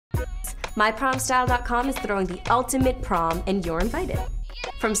MyPromStyle.com is throwing the ultimate prom, and you're invited.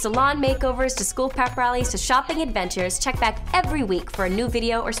 From salon makeovers to school pep rallies to shopping adventures, check back every week for a new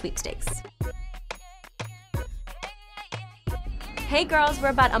video or sweepstakes. Hey girls, we're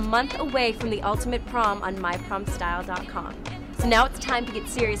about a month away from the ultimate prom on MyPromStyle.com. So now it's time to get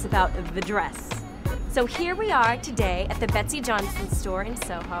serious about the dress. So here we are today at the Betsey Johnson store in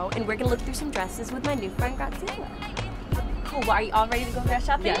SoHo, and we're gonna look through some dresses with my new friend Graziella. Cool, well, are you all ready to go dress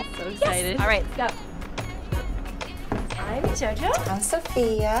shopping? Yes, so excited. Yes. All right, let's go. I'm JoJo. I'm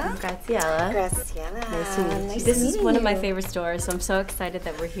Sophia. I'm Graziella. Graziella. Nice to meet you. This is one of my favorite stores, so I'm so excited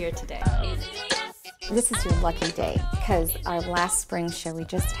that we're here today. This is your lucky day because our last spring show we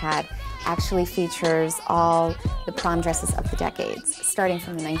just had actually features all the prom dresses of the decades, starting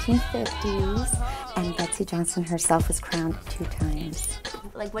from the 1950s, and Betsey Johnson herself was crowned 2 times.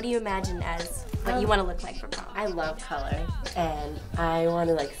 Like, what do you imagine as what you want to look like for prom? I love color, and I want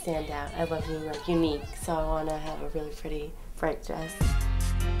to like stand out. I love being like unique, so I want to have a really pretty, bright dress.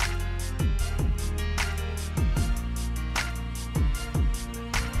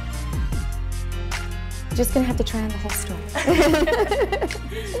 Just gonna have to try on the whole store.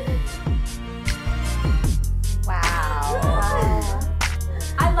 Wow.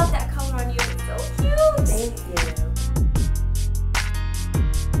 I love that color on you. It's so cute. Thank you.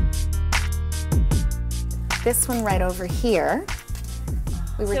 This one right over here,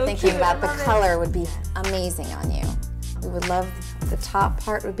 we were So thinking cute. about the I love color would be amazing on you. We would love the top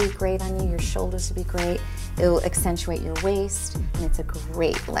part would be great on you, your shoulders would be great. It will accentuate your waist, and it's a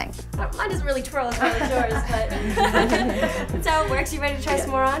great length. Mine doesn't really twirl as well as yours, but that's how it works. You ready to try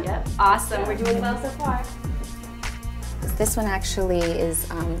some more on? Yeah. Awesome. We're doing well so far. This one actually is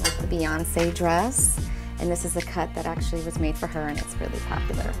like the Beyonce dress, and this is a cut that actually was made for her, and it's really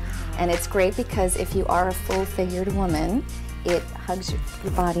popular. And it's great because if you are a full-figured woman, it hugs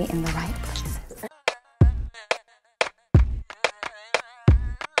your body in the right places.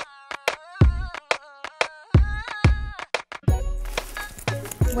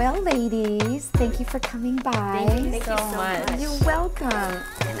 Well, ladies, thank you for coming by. Thank you so much. You're welcome.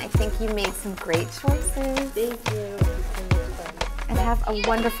 And I think you made some great choices. Thank you. And have a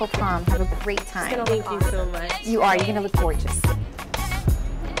wonderful prom. Have a great time. Thank you so much. You are. You're going to look gorgeous.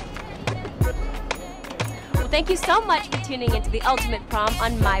 Well, thank you so much for tuning into the ultimate prom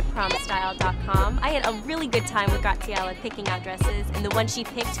on MyPromStyle.com. I had a really good time with Graziella picking out dresses, and the one she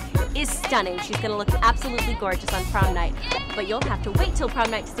picked is stunning. She's going to look absolutely gorgeous on prom night. But you'll have to wait till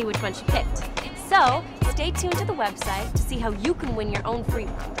prom night to see which one she picked. So, stay tuned to the website to see how you can win your own free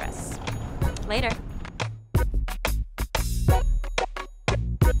prom dress. Later.